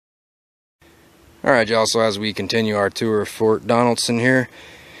Alright y'all, so as we continue our tour of Fort Donelson here,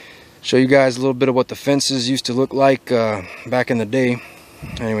 show you guys a little bit of what the fences used to look like back in the day.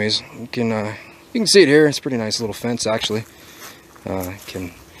 Anyways, you can see it here. It's a pretty nice little fence actually.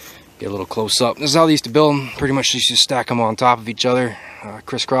 Can get a little close up. This is how they used to build them. Pretty much used to stack them on top of each other,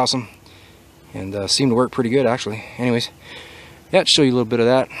 crisscross them, and seemed to work pretty good actually. Anyways, yeah, to show you a little bit of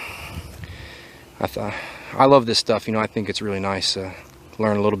that. I love this stuff, you know. I think it's really nice to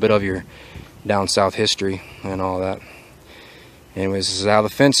learn a little bit of your down south history and all that. Anyways, this is how the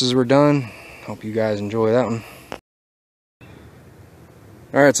fences were done. Hope you guys enjoy that one.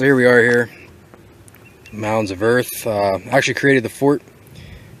 Alright, so here we are here. Mounds of earth. Actually created the fort.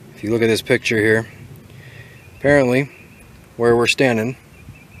 If you look at this picture here, apparently where we're standing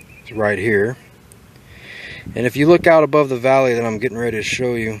is right here. And if you look out above the valley that I'm getting ready to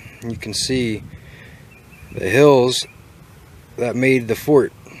show you, you can see the hills that made the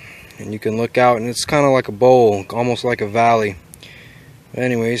fort. And you can look out and it's kind of like a bowl, almost like a valley. But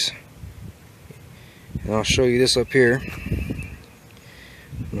anyways, and I'll show you this up here. I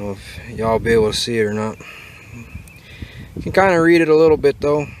don't know if y'all be able to see it or not. You can kind of read it a little bit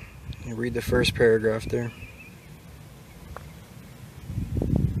though. You read the first paragraph there.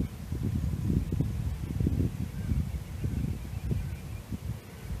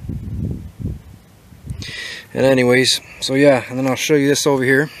 And anyways, so yeah, and then I'll show you this over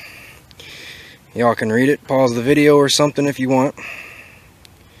here. Y'all can read it, pause the video or something if you want.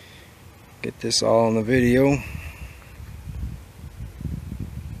 Get this all on the video.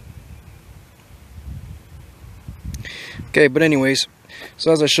 Okay, but anyways,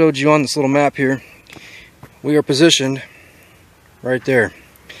 so as I showed you on this little map here, we are positioned right there.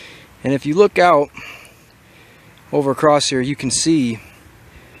 And if you look out over across here, you can see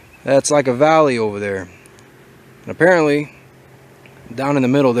that's like a valley over there. And apparently, down in the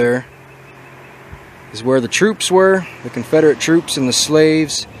middle there is where the troops were, the Confederate troops and the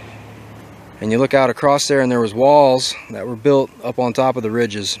slaves. And you look out across there and there was walls that were built up on top of the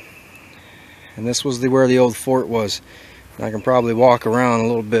ridges. And this was where the old fort was. And I can probably walk around a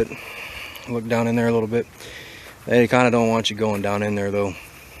little bit, look down in there a little bit. They kind of don't want you going down in there though.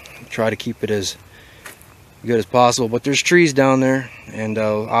 Try to keep it as good as possible. But there's trees down there, and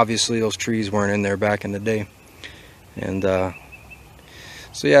obviously those trees weren't in there back in the day. And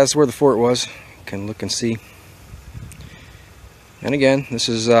so yeah, that's where the fort was. You can look and see. And again, this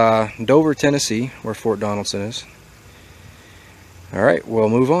is Dover, Tennessee, where Fort Donelson is. Alright, we'll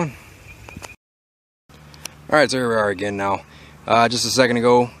move on. Alright, so here we are again now. Just a second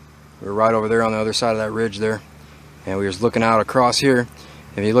ago, we were right over there on the other side of that ridge there. And we were just looking out across here.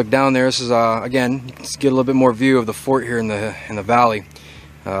 If you look down there, this is, again, you can get a little bit more view of the fort here in the valley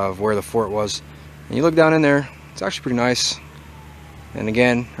of where the fort was. And you look down in there, it's actually pretty nice. And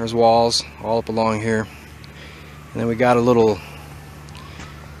again, there's walls all up along here. And then we got a little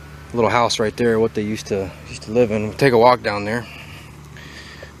house right there, what they used to live in. We'll take a walk down there.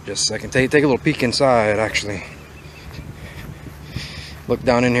 Just a second. Take a little peek inside actually. Look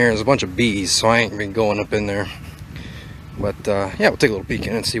down in here, there's a bunch of bees, so I ain't been going up in there. But yeah, we'll take a little peek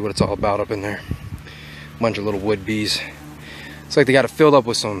in and see what it's all about up in there. A bunch of little wood bees. It's like they got it filled up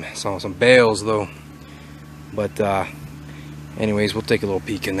with some bales though. But anyways, we'll take a little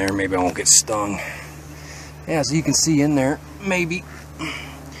peek in there. Maybe I won't get stung. Yeah, so you can see in there, maybe.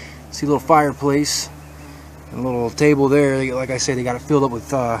 See a little fireplace and a little table there. Like I said, they got it filled up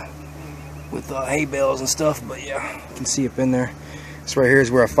with hay bales and stuff. But yeah, you can see up in there. This right here is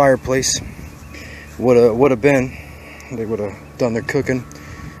where a fireplace would have been. They would have done their cooking,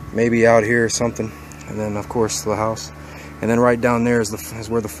 maybe out here or something. And then of course the house. And then right down there is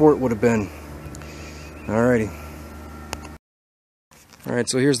where the fort would have been. Alrighty. Alright,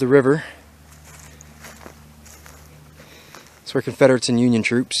 so here's the river. It's where Confederates and Union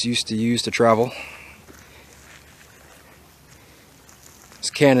troops used to use to travel. There's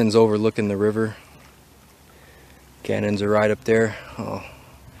cannons overlooking the river. Cannons are right up there. I'll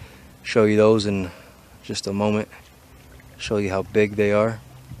show you those in just a moment. Show you how big they are.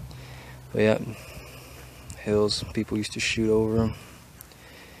 But yeah, hills, people used to shoot over them.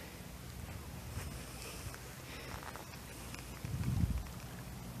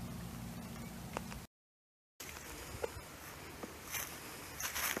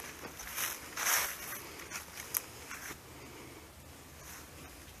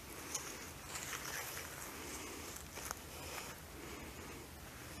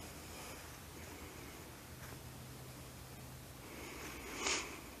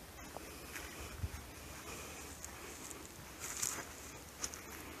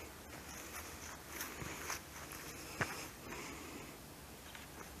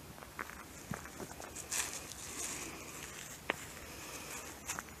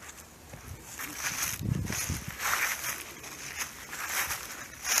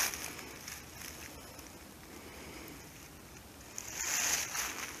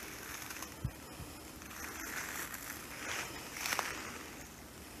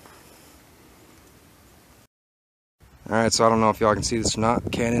 Alright, so I don't know if y'all can see this or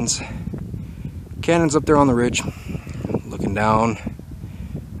not. Cannons up there on the ridge, looking down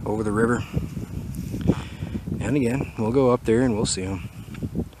over the river. And again, we'll go up there and we'll see them.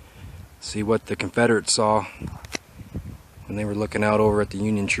 See what the Confederates saw when they were looking out over at the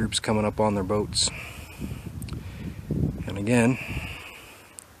Union troops coming up on their boats. And again,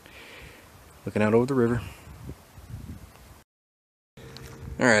 looking out over the river.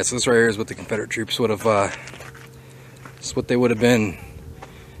 Alright, so this right here is what the Confederate troops would have, it's what they would have been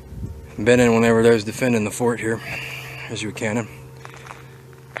in whenever they was defending the fort here. As you cannon,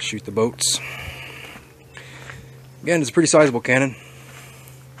 shoot the boats. Again, it's a pretty sizable cannon.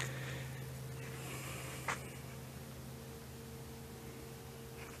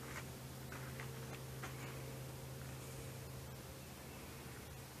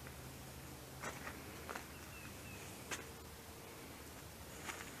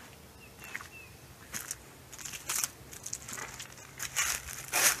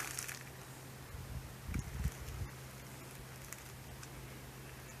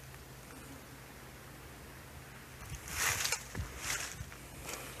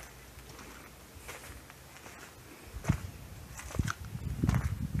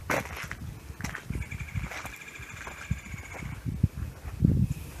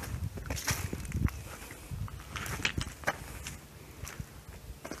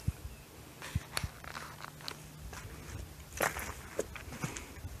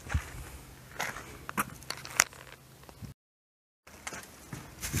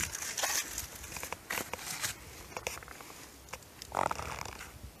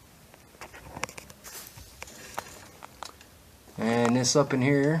 And this up in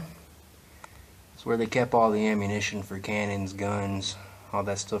here is where they kept all the ammunition for cannons, guns, all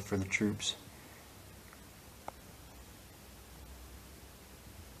that stuff for the troops.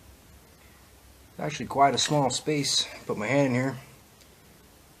 Actually quite a small space. Put my hand in here.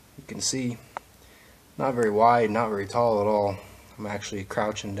 You can see, not very wide, not very tall at all. I'm actually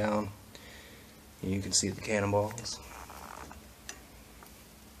crouching down. And you can see the cannonballs.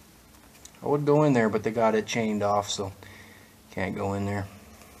 I would go in there, but they got it chained off, so can't go in there.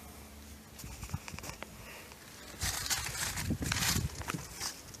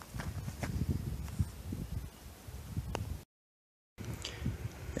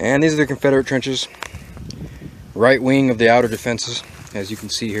 And these are the Confederate trenches. Right wing of the outer defenses, as you can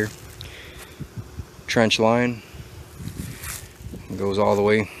see here. Trench line goes all the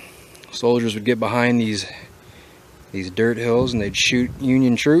way. Soldiers would get behind these dirt hills and they'd shoot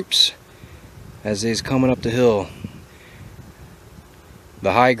Union troops as they's coming up the hill.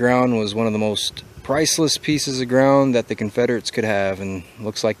 The high ground was one of the most priceless pieces of ground that the Confederates could have, and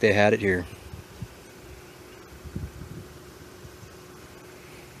looks like they had it here.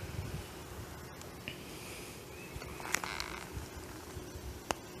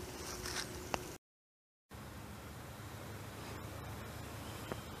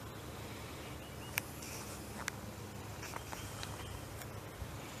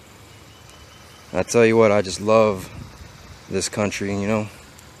 I tell you what, I just love this country, you know,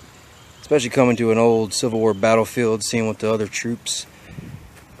 especially coming to an old Civil War battlefield, seeing what the other troops,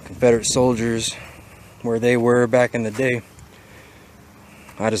 Confederate soldiers, where they were back in the day.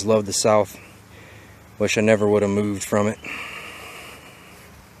 I just love the South. Wish I never would have moved from it.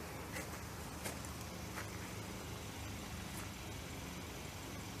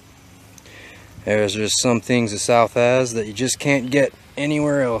 There's just some things the South has that you just can't get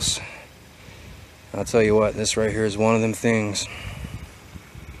anywhere else. I'll tell you what, this right here is one of them things.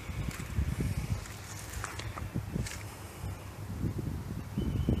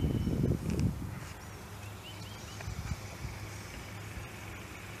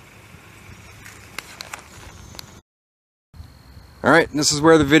 Alright, this is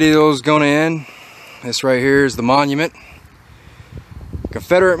where the video is going to end. This right here is the monument.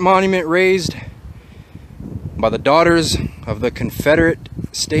 Confederate monument raised by the daughters of the Confederate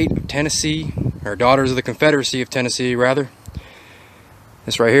state of Tennessee, or daughters of the Confederacy of Tennessee, rather.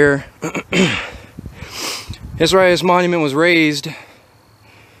 This right here. This monument was raised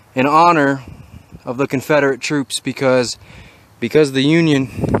in honor of the Confederate troops because the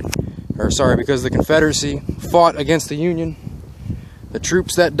Confederacy fought against the Union. The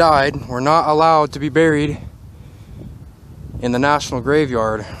troops that died were not allowed to be buried in the National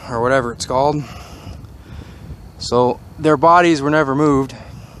Graveyard, or whatever it's called. So their bodies were never moved.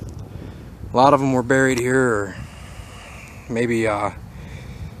 A lot of them were buried here, or maybe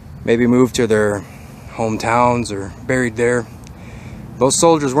moved to their hometowns or buried there. Those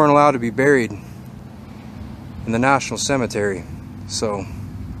soldiers weren't allowed to be buried in the National Cemetery. So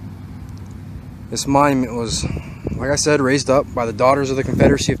this monument was like I said, raised up by the Daughters of the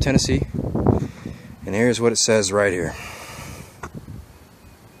Confederacy of Tennessee. And here's what it says right here.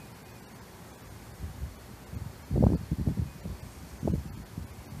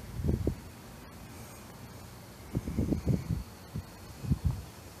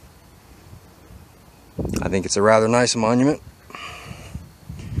 I think it's a rather nice monument.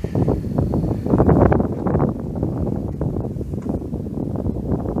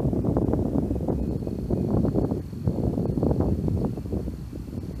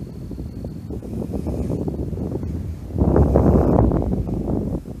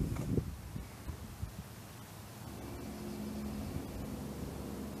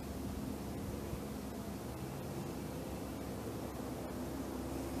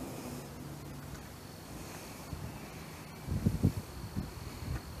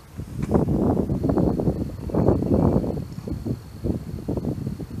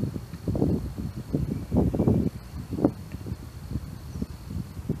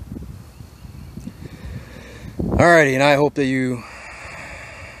 Alrighty, and I hope that you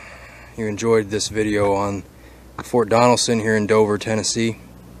enjoyed this video on Fort Donelson here in Dover, Tennessee.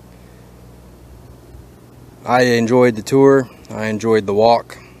 I enjoyed the tour, I enjoyed the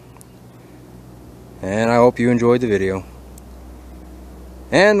walk, and I hope you enjoyed the video.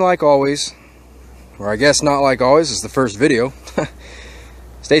 And like always, or I guess not like always, it's the first video.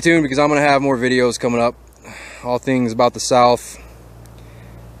 Stay tuned because I'm going to have more videos coming up, all things about the South.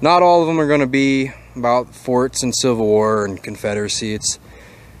 Not all of them are going to be about forts and Civil War and Confederacy.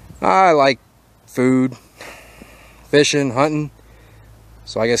 I like food, fishing, hunting,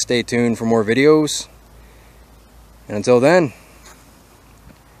 so I guess stay tuned for more videos. And until then,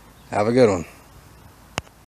 have a good one.